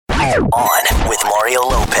On with Mario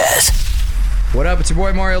Lopez. What up? It's your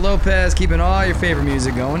boy Mario Lopez, keeping all your favorite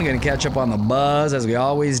music going. Going to catch up on the buzz as we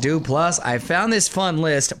always do. Plus, I found this fun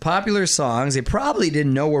list, popular songs you probably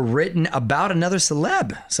didn't know were written about another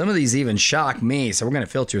celeb. Some of these even shock me, so we're going to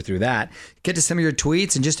filter through that. Get to some of your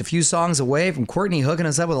tweets and just a few songs away from Courtney hooking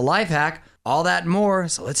us up with a life hack. All that and more,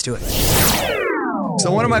 so let's do it. So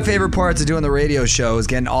one of my favorite parts of doing the radio show is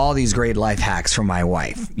getting all these great life hacks from my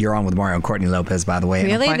wife. You're on with Mario and Courtney Lopez, by the way.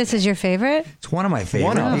 Really? This is your favorite? It's one of my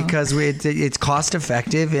favorite because it's cost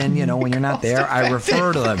effective, and when you're not there, I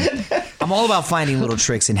refer to them. I'm all about finding little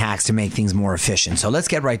tricks and hacks to make things more efficient. So let's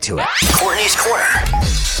get right to it. Courtney's Corner.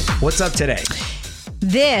 What's up today?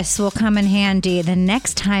 This will come in handy the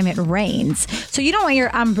next time it rains. So you don't want your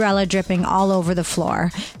umbrella dripping all over the floor.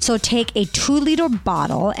 So take a 2-liter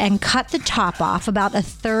bottle and cut the top off about a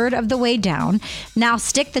third of the way down. Now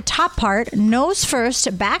stick the top part nose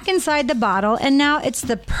first back inside the bottle, and now it's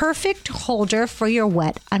the perfect holder for your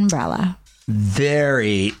wet umbrella.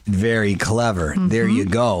 Very, very clever. Mm-hmm. There you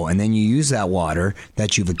go. And then you use that water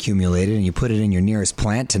that you've accumulated and you put it in your nearest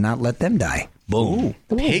plant to not let them die. Boom.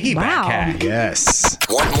 Piggyback hack. Yes.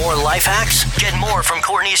 Want more life hacks? Get more from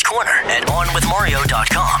Courtney's Corner at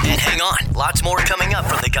OnWithMario.com. And hang on, lots more coming up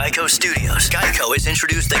from the Geico Studios. Geico has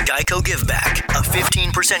introduced the Geico Give Back, a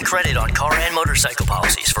 15% credit on car and motorcycle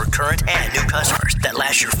policies for current and new customers that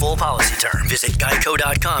lasts your full policy term. Visit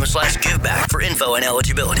Geico.com/giveback for info and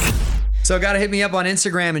eligibility. So got to hit me up on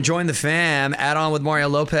Instagram and join the fam. Add on with Mario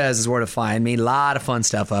Lopez is where to find me. A lot of fun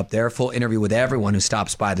stuff up there. Full interview with everyone who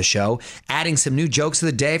stops by the show. Adding some new jokes of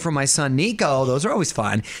the day from my son Nico. Those are always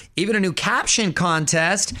fun. Even a new caption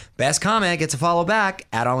contest. Best comment gets a follow back.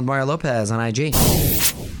 Add on with Mario Lopez on IG.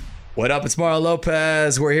 What up? It's Mario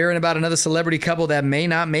Lopez. We're hearing about another celebrity couple that may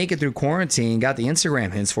not make it through quarantine. Got the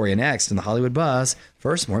Instagram hints for you next in the Hollywood Buzz.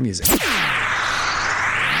 First, more music.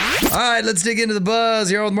 All right, let's dig into the buzz.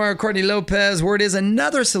 Here with Mario Courtney Lopez. Word is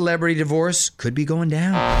another celebrity divorce could be going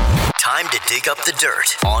down. Time to dig up the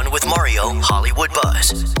dirt. On with Mario, Hollywood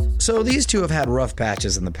Buzz. So these two have had rough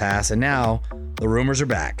patches in the past, and now the rumors are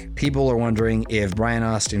back. People are wondering if Brian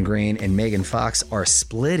Austin Green and Megan Fox are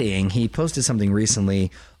splitting. He posted something recently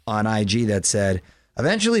on IG that said,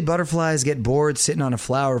 eventually butterflies get bored sitting on a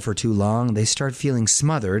flower for too long. They start feeling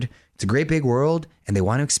smothered. It's a great big world, and they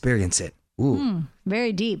want to experience it. Ooh.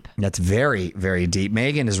 Very deep. That's very, very deep.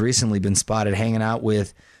 Megan has recently been spotted hanging out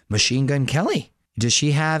with Machine Gun Kelly. Does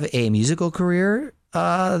she have a musical career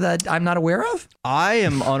that I'm not aware of? I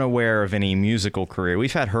am unaware of any musical career.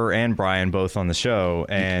 We've had her and Brian both on the show,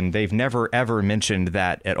 and they've never, ever mentioned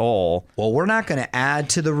that at all. Well, we're not going to add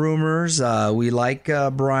to the rumors. We like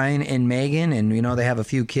Brian and Megan, and, they have a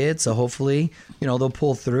few kids, so hopefully, they'll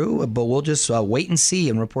pull through. But we'll just wait and see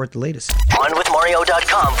and report the latest.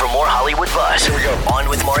 OnWithMario.com for more Hollywood buzz. Here we go. On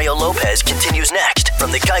with Mario Lopez continues next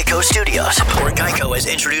from the Geico Studios, where Geico has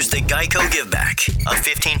introduced the Geico Give Back, a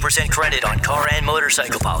 15% credit on car and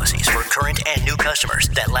motorcycle policies for current and new customers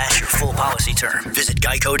that last your full policy term. Visit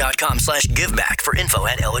Geico.com/giveback for info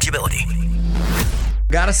and eligibility.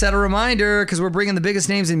 Gotta set a reminder because we're bringing the biggest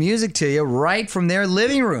names in music to you right from their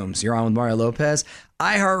living rooms. You're on with Mario Lopez.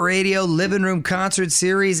 iHeartRadio Living Room Concert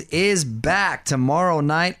Series is back tomorrow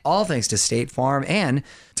night, all thanks to State Farm. And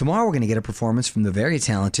tomorrow we're going to get a performance from the very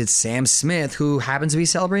talented Sam Smith, who happens to be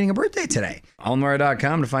celebrating a birthday today. On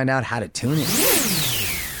Mario.com to find out how to tune in.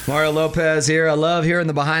 Mario Lopez here. I love hearing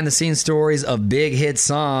the behind-the-scenes stories of big hit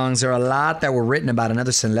songs. There are a lot that were written about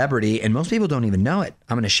another celebrity, and most people don't even know it.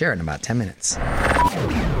 I'm going to share it in about 10 minutes.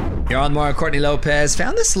 You're on Mario Courtney Lopez.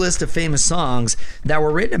 Found this list of famous songs that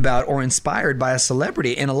were written about or inspired by a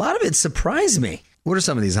celebrity, and a lot of it surprised me. What are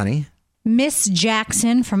some of these, honey? Miss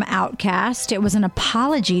Jackson from Outkast. It was an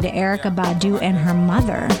apology to Erykah Badu and her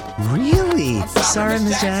mother. Really? Sorry,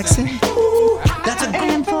 Miss Jackson. Ooh, that's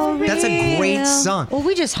a great song. Well,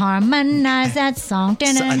 we just harmonized that song.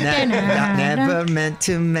 Never meant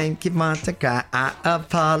to make you want to cry. I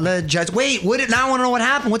apologize. Wait, now I want to know what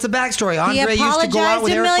happened. What's the backstory? Andre used to go out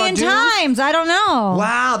with Erykah Badu? He apologized a million times. I don't know.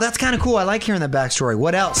 Wow, that's kind of cool. I like hearing that backstory.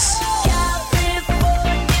 What else?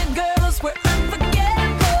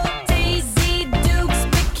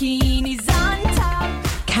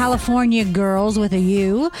 California Girls with a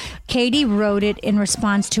U. Katie wrote it in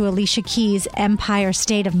response to Alicia Keys' Empire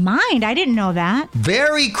State of Mind. I didn't know that.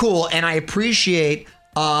 Very cool, and I appreciate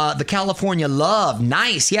the California love.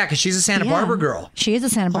 Nice, yeah, because she's a Santa Barbara girl. She is a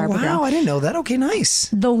Santa Barbara girl. Wow, I didn't know that. Okay, nice.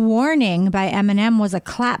 The Warning by Eminem was a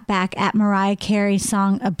clapback at Mariah Carey's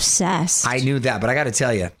song Obsessed. I knew that, but I got to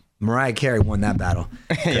tell you, Mariah Carey won that battle.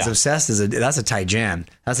 Because Obsessed that's a tight jam.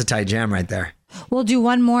 That's a tight jam right there. We'll do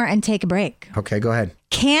one more and take a break. Okay, go ahead.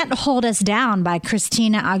 Can't Hold Us Down by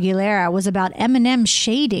Christina Aguilera was about Eminem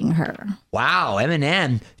shading her. Wow,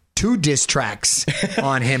 Eminem, 2 diss tracks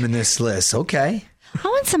on him in this list. Okay. I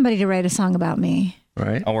want somebody to write a song about me.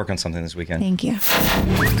 Right. I'll work on something this weekend. Thank you.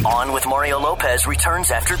 On with Mario Lopez returns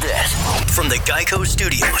after this. From the Geico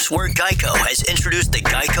Studios, where Geico has introduced the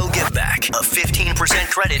Geico Give Back, a 15%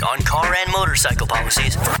 credit on car and motorcycle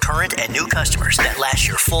policies for current and new customers that last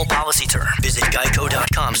your full policy term. Visit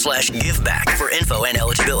geico.com/giveback for info and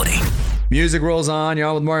eligibility. Music rolls on. You're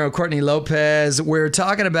on with Mario Courtney Lopez. We're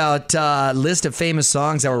talking about a list of famous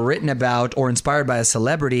songs that were written about or inspired by a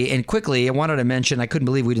celebrity. And quickly, I wanted to mention, I couldn't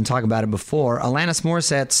believe we didn't talk about it before, Alanis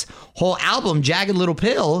Morissette's whole album, Jagged Little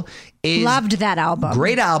Pill, is Loved that album.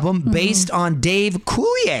 great album based on Dave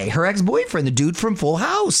Coulier, her ex-boyfriend, the dude from Full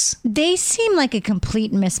House. They seem like a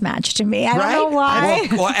complete mismatch to me. I Right? don't know why.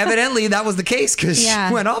 Well, evidently that was the case because Yeah.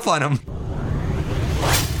 she went off on him.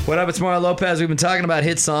 What up, it's Mario Lopez. We've been talking about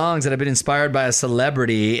hit songs that have been inspired by a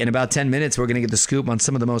celebrity. In about 10 minutes, we're going to get the scoop on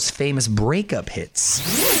some of the most famous breakup hits.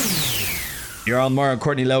 You're on Mario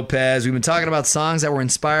Courtney Lopez. We've been talking about songs that were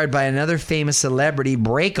inspired by another famous celebrity.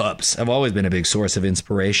 Breakups have always been a big source of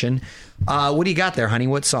inspiration. What do you got there, honey?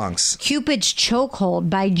 What songs? Cupid's Chokehold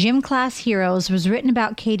by Gym Class Heroes was written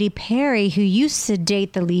about Katy Perry, who used to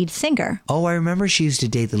date the lead singer. Oh, I remember she used to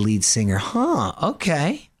date the lead singer. Huh,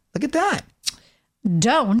 okay. Look at that.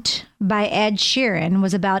 Don't by Ed Sheeran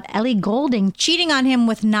was about Ellie Goulding cheating on him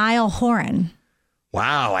with Niall Horan.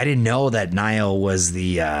 Wow, I didn't know that Niall was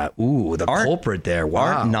the culprit there.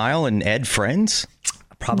 Wow. Aren't Niall and Ed friends?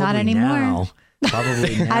 Probably Not anymore. now.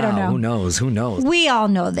 Probably now. I don't know. Who knows? We all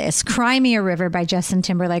know this. Cry Me a River by Justin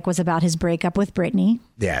Timberlake was about his breakup with Britney.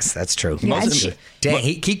 Yes, that's true. Yeah, and she- Dang,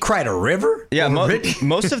 he cried a river? Yeah, Over Britney?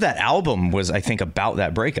 most of that album was, I think, about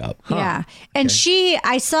that breakup. Yeah. And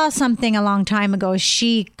I saw something a long time ago.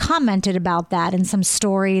 She commented about that in some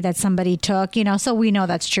story that somebody took, so we know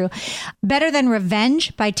that's true. Better Than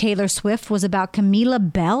Revenge by Taylor Swift was about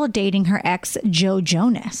Camila Bell dating her ex, Joe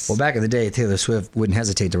Jonas. Well, back in the day, Taylor Swift wouldn't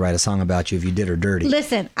hesitate to write a song about you if you did her dirty.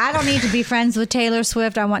 Listen, I don't need to be friends with Taylor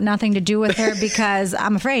Swift. I want nothing to do with her because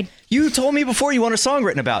I'm afraid. You told me before you want a song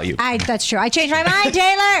written about you. That's true. I changed my mind,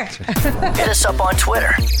 Taylor. Hit us up on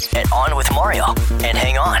Twitter at On With Mario. And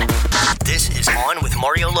hang on. This is On With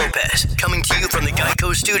Mario Lopez, coming to you from the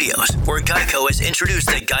Geico Studios, where Geico has introduced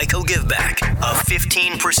the Geico Give Back, a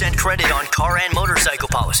 15% credit on car and motorcycle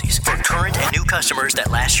policies for current and new customers that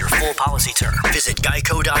last your full policy term. Visit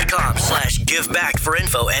geico.com/giveback for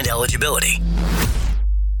info and eligibility.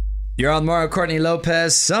 You're on Mario Courtney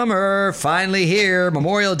Lopez. Summer finally here.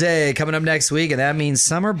 Memorial Day coming up next week, and that means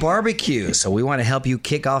summer barbecue. So we want to help you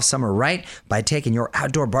kick off summer right by taking your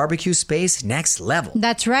outdoor barbecue space next level.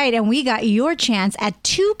 That's right. And we got your chance at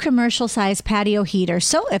 2 commercial-sized patio heaters.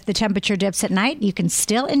 So if the temperature dips at night, you can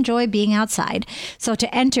still enjoy being outside. So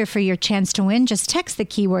to enter for your chance to win, just text the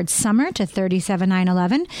keyword summer to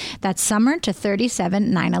 37911. That's summer to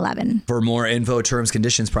 37911. For more info, terms,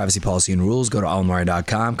 conditions, privacy policy, and rules, go to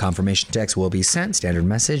allmario.com. Confirmation text will be sent. Standard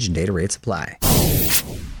message and data rates apply.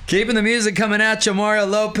 Keeping the music coming at you, Mario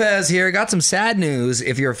Lopez here. Got some sad news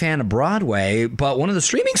if you're a fan of Broadway, but one of the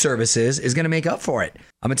streaming services is going to make up for it.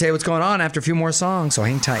 I'm going to tell you what's going on after a few more songs, so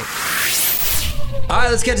hang tight. All right,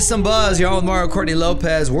 let's get to some buzz. You're on with Mario Courtney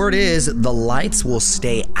Lopez. Word is the lights will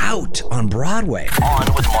stay out on Broadway.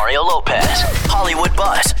 On With Mario Lopez, Hollywood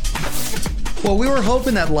Buzz. Well, we were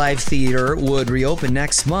hoping that Live Theater would reopen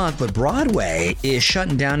next month, but Broadway is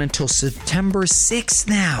shutting down until September 6th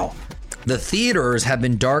now. The theaters have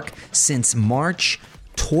been dark since March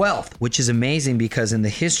 12th, which is amazing because in the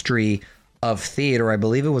history of theater, I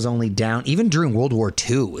believe it was only down, even during World War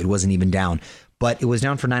II, it wasn't even down, but it was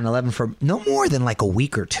down for 9/11 for no more than like a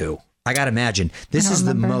week or two. I got to imagine. This is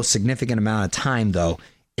the most significant amount of time, though,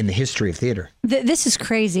 in the history of theater. This is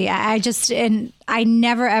crazy. I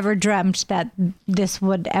never ever dreamt that this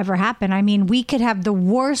would ever happen. I mean, we could have the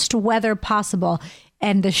worst weather possible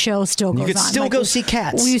and the show still goes on. You could still go see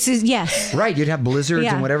Cats. Yes. Right. You'd have blizzards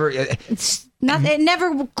and whatever. It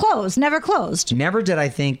never closed. Never did I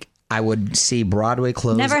think I would see Broadway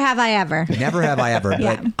close. Never have I ever. Never have I ever.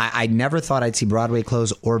 Yeah. But I never thought I'd see Broadway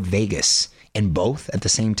close or Vegas. And both at the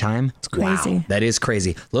same time. It's crazy. Wow, that is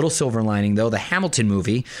crazy. Little silver lining, though. The Hamilton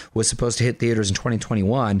movie was supposed to hit theaters in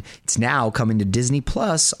 2021. It's now coming to Disney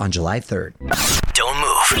Plus on July 3rd. Don't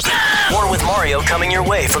move. More with Mario coming your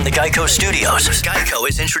way from the Geico Studios. Geico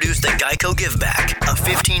has introduced the Geico Give Back, a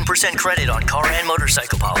 15% credit on car and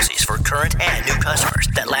motorcycle policies for current and new customers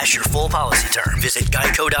that last your full policy term. Visit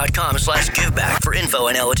geico.com/giveback for info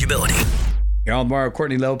and eligibility. You're on Mario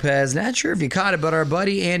Courtney Lopez. Not sure if you caught it, but our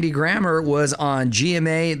buddy Andy Grammer was on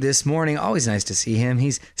GMA this morning. Always nice to see him.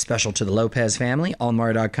 He's special to the Lopez family.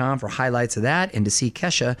 OnMario.com for highlights of that and to see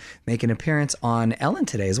Kesha make an appearance on Ellen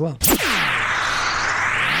today as well.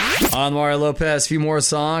 On Mario Lopez, a few more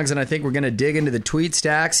songs, and I think we're going to dig into the tweet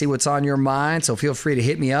stack, see what's on your mind. So feel free to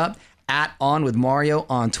hit me up at On With Mario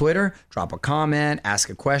on Twitter. Drop a comment,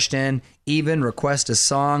 ask a question, even request a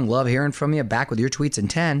song. Love hearing from you. Back with your tweets in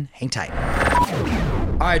 10. Hang tight.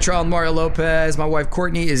 All right, Trial Mario Lopez. My wife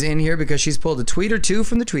Courtney is in here because she's pulled a tweet or two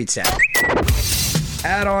from the tweet stack.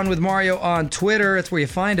 Add On With Mario on Twitter. That's where you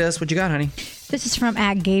find us. What you got, honey? This is from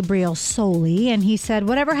 @Gabriel Soli, and he said,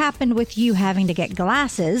 whatever happened with you having to get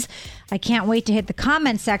glasses? I can't wait to hit the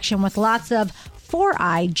comment section with lots of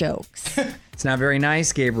 4-eye jokes. It's not very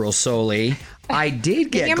nice, Gabriel Soli. I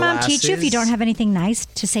did get Did your glasses. mom teach you if you don't have anything nice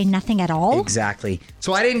to say nothing at all? Exactly.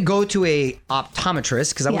 So I didn't go to a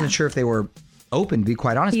optometrist because I wasn't sure if they were open, to be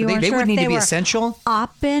quite honest. You But weren't they sure would if need they to be were essential. Oh,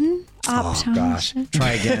 gosh.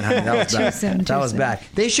 Try again, honey. That was bad. soon, That was soon. bad.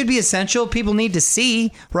 They should be essential. People need to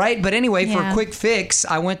see, right? But anyway, for a Yeah. quick fix,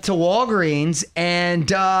 I went to Walgreens and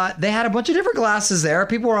they had a bunch of different glasses there.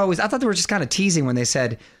 People were always, I thought they were just kind of teasing when they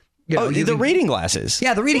said, you know, the reading glasses.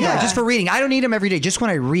 Yeah, the reading glasses, just for reading. I don't need them every day. Just when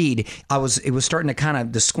I read, it was starting to kind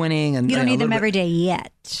of the squinting and You don't a need them little every bit- day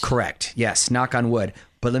yet. Correct. Yes. Knock on wood.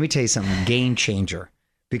 But let me tell you something. Game changer.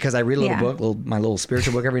 Because I read a little Yeah. book, my little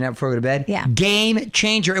spiritual book every night before I go to bed. Yeah. Game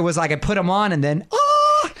changer. It was like I put them on and then,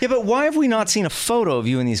 Yeah, but why have we not seen a photo of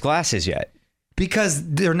you in these glasses yet? because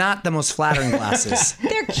they're not the most flattering glasses.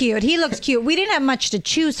 They're cute. He looks cute. We didn't have much to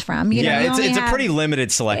choose from. You know, we it's only a have- pretty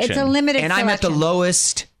limited selection. It's a limited And I'm at the selection.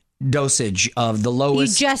 lowest dosage of the You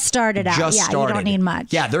lowest. just started out. Just yeah, started. you don't need much.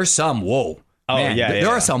 Yeah, there's some. Whoa. Oh, Man, yeah, there yeah.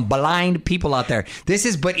 are some blind people out there.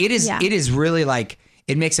 Yeah. It is really like,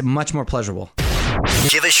 it makes it much more pleasurable.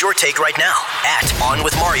 Give us your take right now at On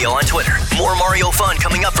With Mario on Twitter. More Mario fun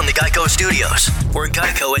coming up from the Geico Studios, where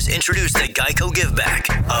Geico has introduced the Geico Give Back,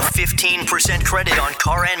 a 15% credit on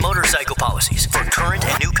car and motorcycle policies for current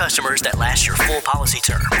and new customers that last your full policy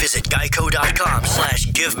term. Visit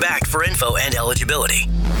geico.com/giveback for info and eligibility.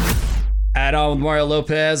 Add On With Mario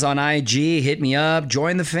Lopez on IG. Hit me up,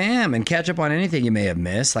 join the fam, and catch up on anything you may have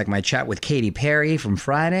missed, like my chat with Katy Perry from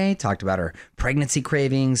Friday. Talked about her pregnancy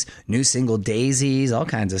cravings, new single Daisies, all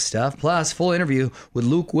kinds of stuff. Plus, full interview with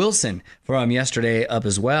Luke Wilson from yesterday up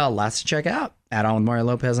as well. Lots to check out. Add On With Mario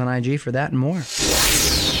Lopez on IG for that and more.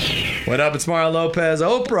 What up? It's Mario Lopez.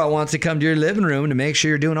 Oprah wants to come to your living room to make sure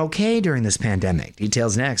you're doing okay during this pandemic.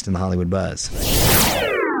 Details next in the Hollywood Buzz.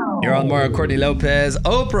 You're on Mario Courtney Lopez.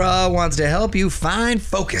 Oprah wants to help you find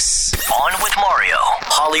focus. On With Mario,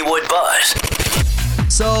 Hollywood Buzz.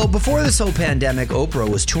 So before this whole pandemic, Oprah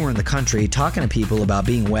was touring the country talking to people about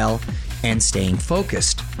being well and staying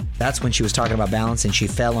focused. That's when she was talking about balance and she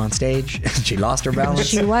fell on stage. She lost her balance.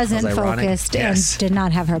 She wasn't That was ironic. focused Yes. and did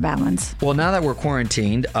not have her balance. Well, now that we're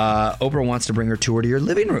quarantined, Oprah wants to bring her tour to your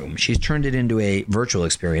living room. She's turned it into a virtual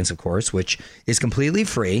experience, of course, which is completely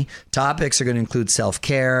free. Topics are going to include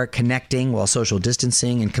self-care, connecting while social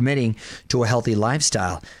distancing, and committing to a healthy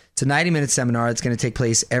lifestyle. It's a 90-minute seminar that's going to take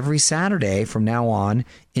place every Saturday from now on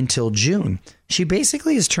until June. She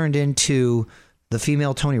basically has turned into the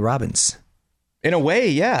female Tony Robbins, In a way,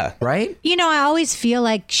 yeah. right? You know, I always feel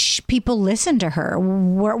like people listen to her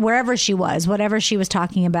wherever she was, whatever she was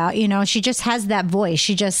talking about. You know, she just has that voice.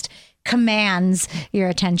 She just commands your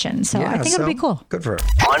attention. So I think it'll be cool. Good for her.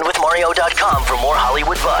 OnWithMario.com for more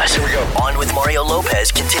Hollywood buzz. Here we go. On With Mario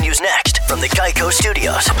Lopez continues next from the Geico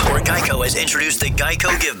Studios, where Geico has introduced the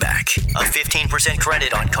Geico Give Back, a 15%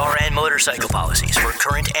 credit on car and motorcycle policies for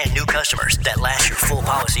current and new customers that last your full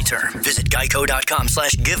policy term. Visit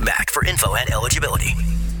geico.com/giveback for info and eligibility.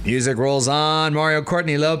 Music rolls on. Mario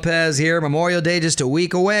Courtney Lopez here. Memorial Day just a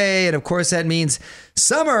week away. And of course, that means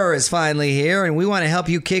summer is finally here. And we want to help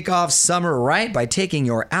you kick off summer right by taking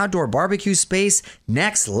your outdoor barbecue space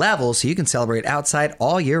next level so you can celebrate outside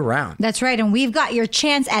all year round. That's right. And we've got your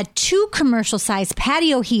chance at 2 commercial-sized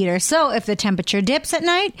patio heaters. So if the temperature dips at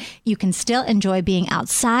night, you can still enjoy being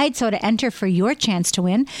outside. So to enter for your chance to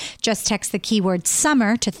win, just text the keyword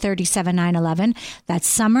summer to 37911. That's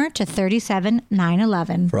summer to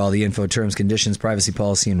 37911. For all the info, terms, conditions, privacy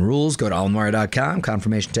policy, and rules, go to allmario.com.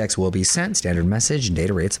 Confirmation text will be sent. Standard message and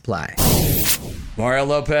data rates apply. Mario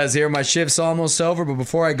Lopez here. My shift's almost over, but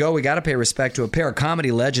before I go, we got to pay respect to a pair of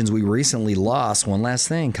comedy legends we recently lost. One last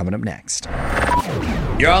thing coming up next.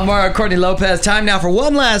 You're on Mario Courtney Lopez. Time now for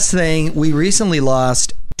one last thing. We recently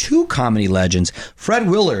lost 2 comedy legends. Fred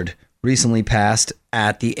Willard recently passed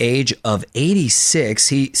at the age of 86.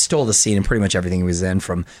 He stole the scene in pretty much everything he was in,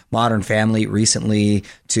 from Modern Family recently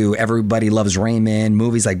to Everybody Loves Raymond,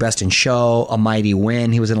 movies like Best in Show, A Mighty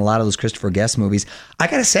Wind. He was in a lot of those Christopher Guest movies. I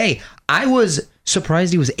got to say, I was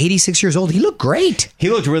surprised he was 86 years old. He looked great. He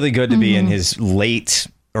looked really good to be in his late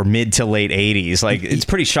or mid to late 80s. Like, it's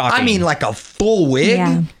pretty shocking. I mean, like a full wig.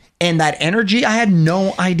 Yeah. And that energy, I had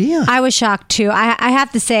no idea. I was shocked too. I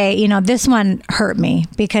have to say, this one hurt me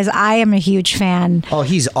because I am a huge fan Oh,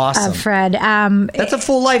 he's awesome. of Fred. That's a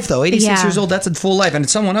full life, though. 86 Yeah. years old, that's a full life. And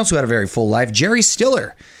it's someone else who had a very full life, Jerry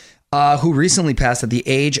Stiller, who recently passed at the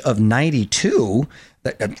age of 92.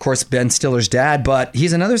 Of course, Ben Stiller's dad, but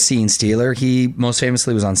he's another scene stealer. He most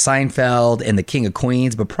famously was on Seinfeld and The King of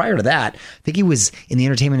Queens. But prior to that, I think he was in the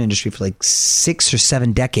entertainment industry for like 6 or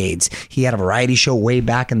 7 decades. He had a variety show way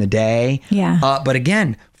back in the day. Yeah. But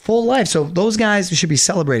again, full life. So those guys should be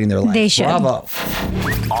celebrating their life. They should. Bravo.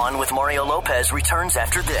 On with Mario Lopez returns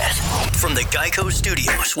after this. From the Geico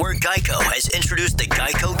Studios, where Geico has introduced the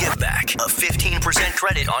Geico Give Back, a 15%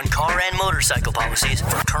 credit on car and motorcycle policies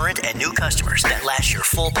for current and new customers that last your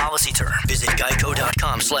full policy term. Visit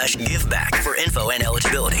geico.com/giveback for info and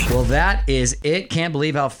eligibility. Well, that is it. Can't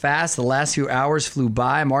believe how fast the last few hours flew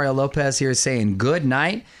by. Mario Lopez here saying good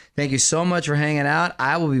night. Thank you so much for hanging out.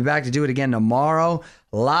 I will be back to do it again tomorrow.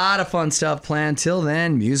 A lot of fun stuff planned. Till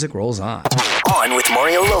then, music rolls on. On with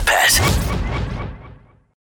Mario Lopez.